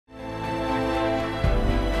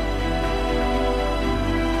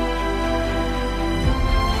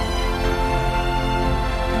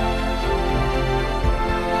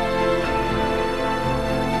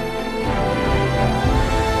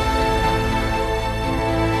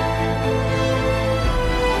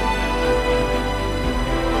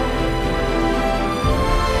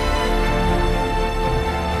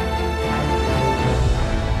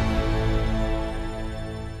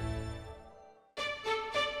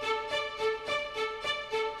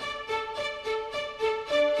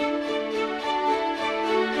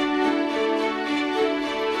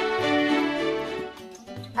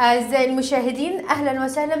أعزائي المشاهدين، أهلا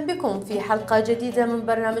وسهلا بكم في حلقة جديدة من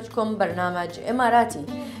برنامجكم برنامج إماراتي.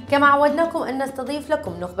 كما عودناكم أن نستضيف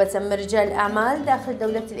لكم نخبة من رجال الأعمال داخل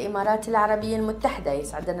دولة الإمارات العربية المتحدة.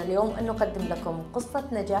 يسعدنا اليوم أن نقدم لكم قصة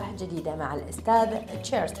نجاح جديدة مع الأستاذ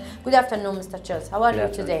تشيرز. Good afternoon, Mr. Charles. How are you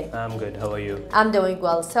today? I'm good. How are you? I'm doing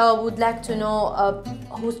well. So, would like to know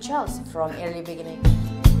who's Charles from early beginning.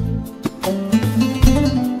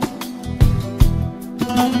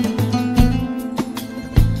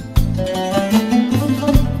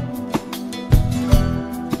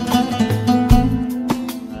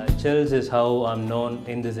 Chills is how I'm known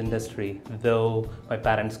in this industry, though my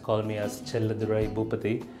parents call me as Chilladurai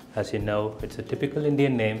Bhupati. As you know, it's a typical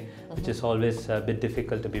Indian name, which is always a bit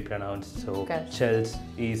difficult to be pronounced. So Chills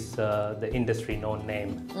is the industry known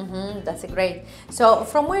name. That's great. So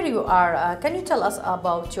from where you are, can you tell us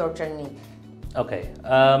about your journey? Okay,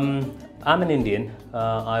 I'm an Indian.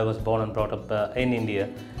 I was born and brought up in India.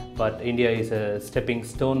 But India is a stepping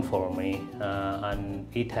stone for me, and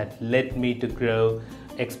it had led me to grow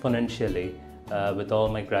exponentially with all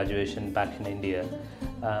my graduation back in India.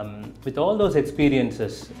 With all those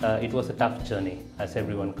experiences, it was a tough journey as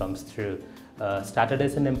everyone comes through. Started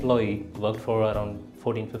as an employee, worked for around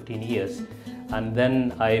 14-15 years, and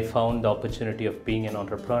then I found the opportunity of being an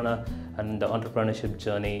entrepreneur, and the entrepreneurship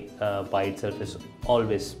journey by itself is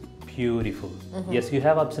always beautiful. Yes, you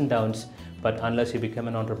have ups and downs, but unless you become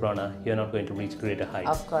an entrepreneur, you're not going to reach greater heights.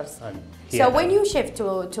 Of course. So when you shift to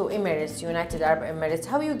Emirates, United Arab Emirates,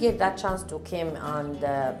 how you get that chance to come, and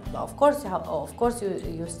of course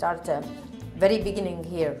you start very beginning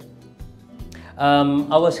here.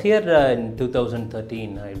 I was here in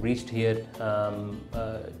 2013. I reached here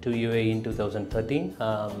to UAE in 2013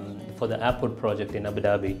 for the airport project in Abu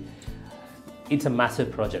Dhabi. It's a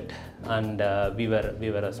massive project, and we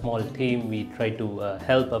were a small team. We tried to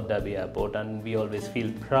help Abu Dhabi Airport, and we always feel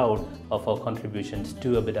proud of our contributions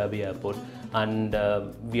to Abu Dhabi Airport, and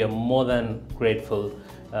we are more than grateful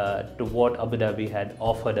to what Abu Dhabi had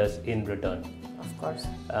offered us in return. Of course.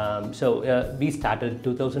 So we started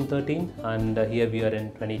 2013, and here we are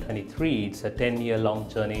in 2023. It's a 10-year-long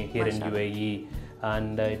journey here in UAE.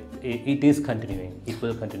 And it is continuing. It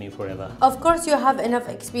will continue forever. Of course, you have enough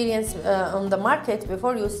experience on the market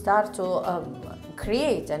before you start to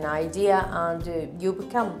create an idea, and you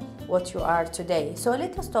become what you are today. So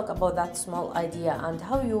let us talk about that small idea and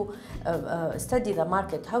how you study the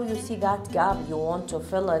market, how you see that gap you want to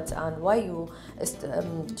fill it, and why you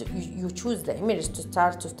choose the Emirates to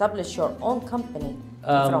start to establish your own company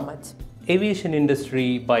from it. Aviation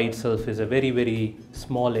industry by itself is a very, very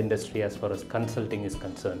small industry as far as consulting is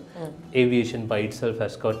concerned. Aviation by itself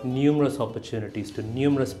has got numerous opportunities to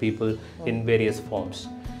numerous people in various forms.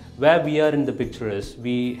 Where we are in the picture is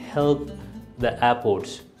we help the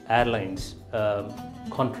airports, airlines,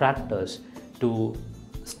 contractors to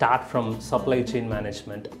start from supply chain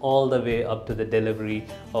management all the way up to the delivery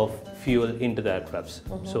of fuel into the aircrafts.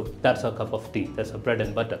 So that's our cup of tea, that's our bread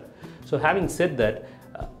and butter. So having said that,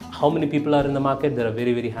 how many people are in the market? There are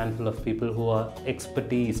very, very handful of people who are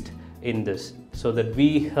expertised in this, so that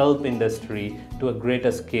we help industry to a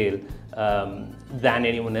greater scale than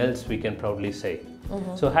anyone else, we can proudly say.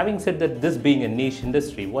 So having said that, this being a niche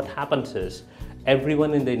industry, what happens is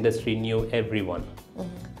everyone in the industry knew everyone.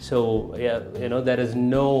 So there is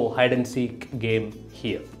no hide and seek game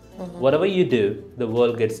here. Whatever you do, the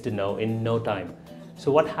world gets to know in no time.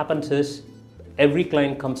 So what happens is every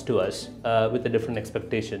client comes to us with the different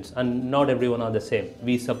expectations, and not everyone are the same.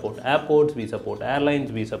 We support airports, we support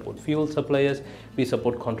airlines, we support fuel suppliers, we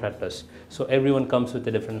support contractors. So everyone comes with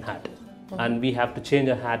a different hat, and we have to change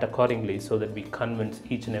our hat accordingly so that we convince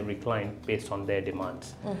each and every client based on their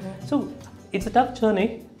demands. So it's a tough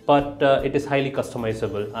journey, but it is highly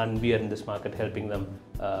customizable, and we are in this market helping them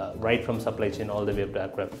right from supply chain all the way up to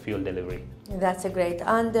aircraft fuel delivery. That's great.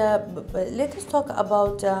 And let us talk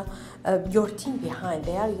about your team behind.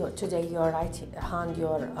 They are today your right hand,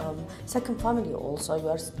 your second family also. You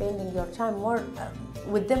are spending your time more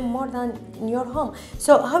with them more than in your home.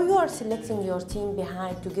 So how you are selecting your team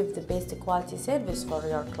behind to give the best quality service for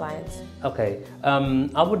your clients? Okay,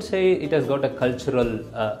 I would say it has got a cultural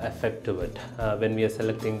effect to it. When we are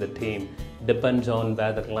selecting the team, depends on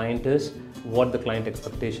where the client is, what the client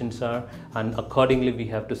expectations are, and accordingly we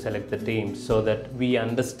have to select the team so that we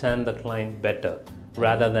understand the client better,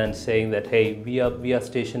 rather than saying that, hey, we are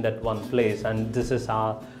stationed at one place and this is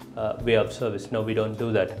our way of service. No, we don't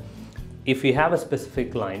do that. If we have a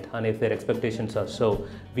specific client and if their expectations are so,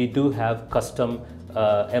 we do have custom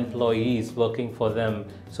employees working for them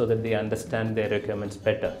so that they understand their requirements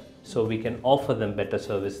better. so we can offer them better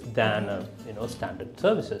service than standard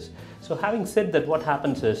services. So having said that, what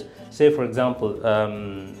happens is, say for example,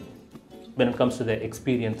 when it comes to the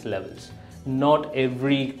experience levels, not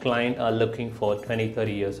every client are looking for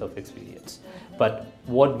 20-30 years of experience, but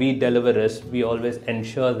what we deliver is we always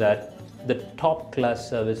ensure that the top class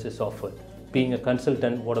service is offered. Being a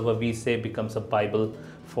consultant, whatever we say becomes a Bible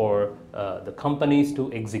for the companies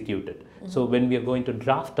to execute it. So when we are going to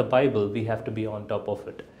draft a Bible, we have to be on top of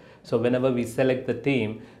it. So whenever we select the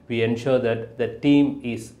team, we ensure that the team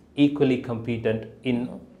is equally competent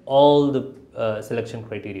in all the selection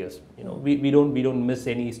criteria. We don't miss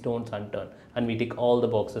any stones unturned, and we tick all the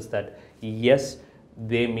boxes that yes,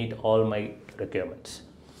 they meet all my requirements.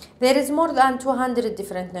 There is more than 200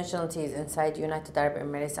 different nationalities inside United Arab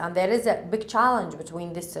Emirates, and there is a big challenge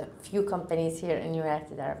between these few companies here in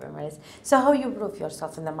United Arab Emirates. So how you prove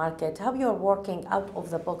yourself in the market? How you're working out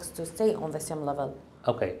of the box to stay on the same level?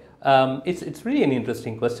 Okay, it's really an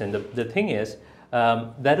interesting question. The thing is,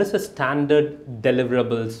 there is a standard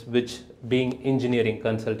deliverables which being engineering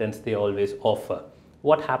consultants they always offer.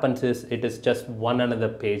 What happens is it is just one another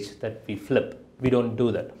page that we flip. We don't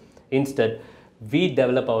do that. Instead, we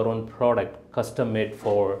develop our own product custom made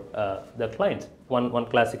for the clients. One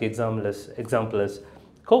classic example is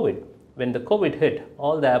COVID. When the COVID hit,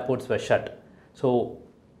 all the airports were shut. So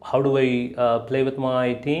how do I play with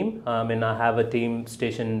my team? I have a team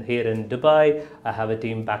stationed here in Dubai, I have a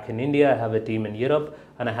team back in India, I have a team in Europe,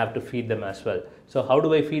 and I have to feed them as well. So how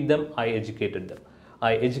do I feed them? I educated them.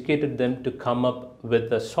 I educated them to come up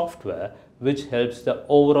with a software which helps the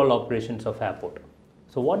overall operations of airport.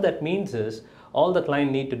 So what that means is, all the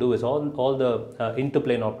client need to do is, all the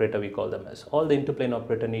interplane operator, we call them as, all the interplane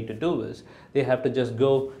operator need to do is, they have to just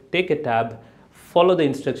go take a tab, follow the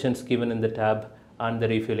instructions given in the tab, and the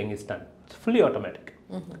refueling is done. It's fully automatic.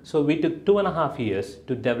 So we took 2.5 years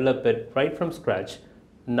to develop it right from scratch.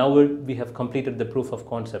 Now we have completed the proof of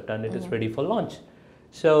concept and it is ready for launch.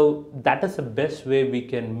 So that is the best way we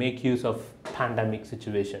can make use of pandemic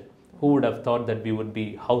situation. Who would have thought that we would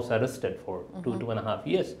be house arrested for 2.5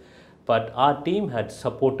 years? But our team had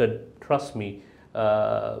supported, trust me,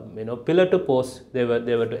 pillar to post. They were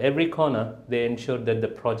to every corner. They ensured that the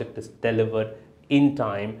project is delivered in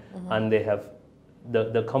time, and they have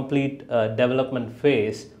the complete development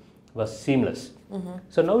phase was seamless.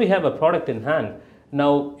 So now we have a product in hand.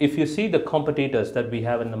 Now, if you see the competitors that we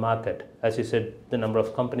have in the market, as you said, the number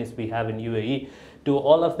of companies we have in UAE, do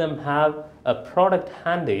all of them have a product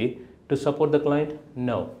handy to support the client?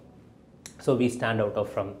 No. So we stand out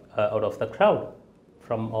of the crowd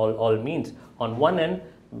from all means. On one end,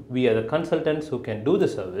 we are the consultants who can do the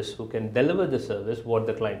service, who can deliver the service, what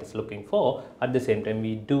the client is looking for. At the same time,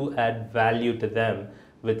 we do add value to them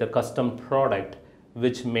with a custom product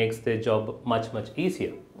which makes their job much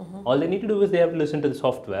easier. All they need to do is they have to listen to the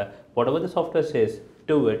software. Whatever the software says,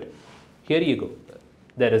 do it. Here you go.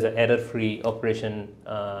 There is an error-free operation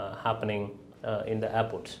happening in the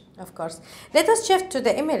airports. Of course. Let us shift to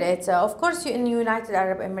the Emirates. Of course, in United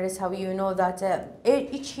Arab Emirates, how you know that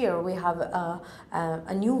each year we have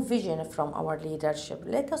a new vision from our leadership.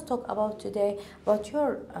 Let us talk about today about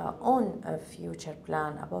your own future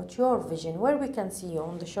plan, about your vision, where we can see you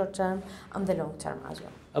on the short term and the long term as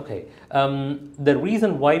well. Okay. The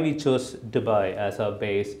reason why we chose Dubai as our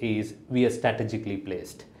base is we are strategically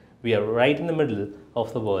placed. We are right in the middle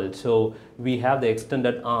of the world, so we have the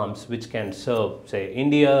extended arms which can serve, say,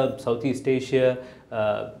 India, Southeast Asia,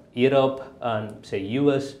 Europe, and say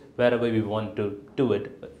US, wherever we want to do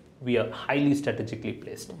it. We are highly strategically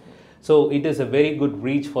placed. So it is a very good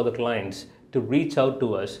reach for the clients to reach out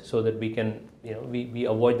to us so that we can, we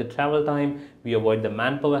avoid the travel time, we avoid the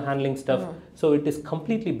manpower handling stuff. So it is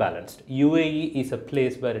completely balanced. UAE is a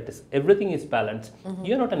place where everything is balanced.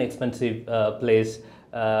 You're not an expensive place.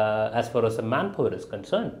 As far as the manpower is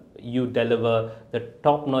concerned, you deliver the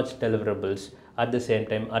top-notch deliverables at the same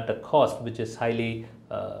time at a cost which is highly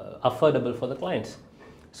affordable for the clients.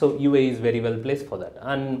 So UAE is very well placed for that.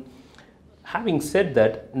 And having said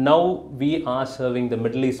that, now we are serving the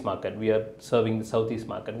Middle East market, we are serving the Southeast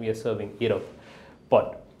market, we are serving Europe.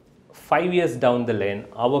 But 5 years down the lane,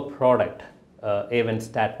 our product, Aven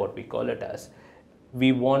Stat, what we call it as,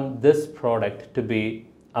 we want this product to be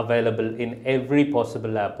available in every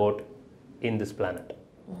possible airport in this planet.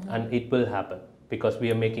 And it will happen because we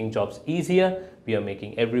are making jobs easier, we are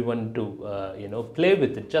making everyone to play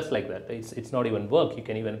with it just like that. It's not even work, you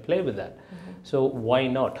can even play with that. So why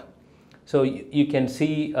not? So you can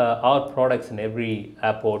see our products in every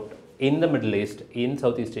airport in the Middle East, in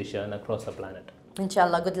Southeast Asia, and across the planet.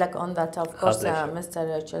 Inshallah, good luck on that, of course, Mr.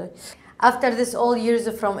 Rajal. After this all years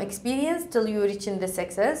from experience till you reaching the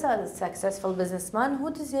success as a successful businessman,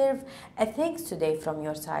 who deserve a thanks today from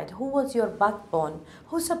your side? Who was your backbone?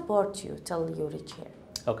 Who support you till you reach here?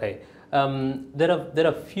 Okay, there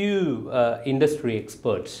are few industry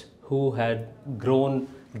experts who had grown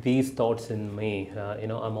these thoughts in me.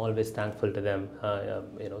 I'm always thankful to them.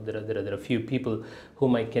 There are few people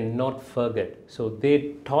whom I cannot forget. So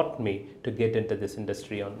they taught me to get into this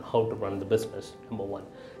industry on how to run the business, number one.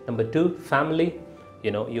 Number two, family.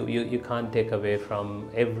 You can't take away from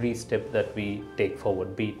every step that we take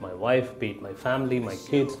forward, be it my wife, be it my family, my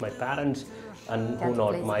kids, my parents, and who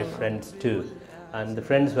not, my friends too. And the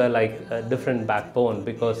friends were like a different backbone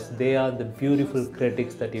because they are the beautiful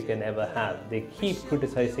critics that you can ever have. They keep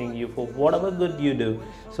criticizing you for whatever good you do.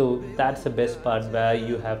 So that's the best part, where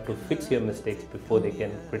you have to fix your mistakes before they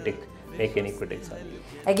can make any critics on you.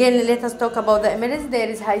 Again, let us talk about the Emirates. There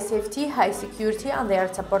is high safety, high security, and they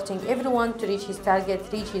are supporting everyone to reach his target,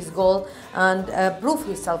 reach his goal, and prove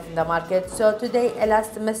himself in the market. So today, a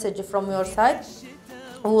last message from your side.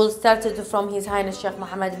 We will start it from His Highness Sheikh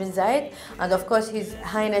Mohammed bin Zayed, and of course His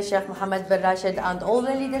Highness Sheikh Mohammed bin Rashid, and all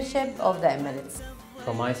the leadership of the Emirates.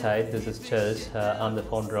 From my side, this is Charles. I'm the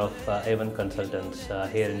founder of Aven Consultants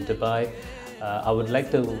here in Dubai. I would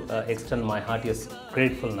like to extend my heartiest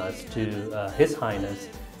gratefulness to His Highness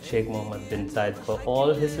Sheikh Mohammed bin Zayed for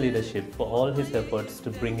all his leadership, for all his efforts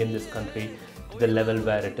to bring in this country to the level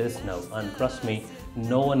where it is now. And trust me,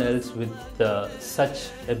 no one else with such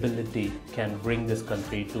ability can bring this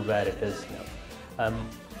country to where it is now.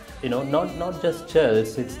 Not just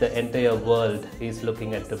Charles, it's the entire world is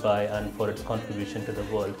looking at Dubai and for its contribution to the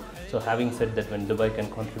world. So having said that, when Dubai can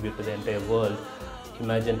contribute to the entire world,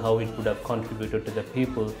 imagine how it would have contributed to the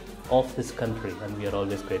people of this country, and we are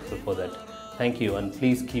always grateful for that. Thank you, and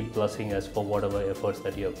please keep blessing us for whatever efforts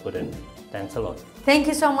that you have put in. Thanks a lot. Thank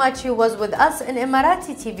you so much. You was with us in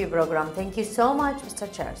Emirati TV program. Thank you so much,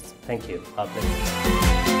 Mr. Charles. Thank you. Our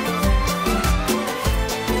pleasure.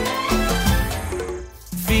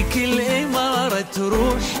 في كل إمارة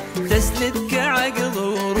تروح تسندك عقل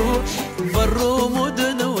وروح بر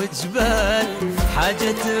ومدن وجبال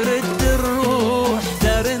حاجة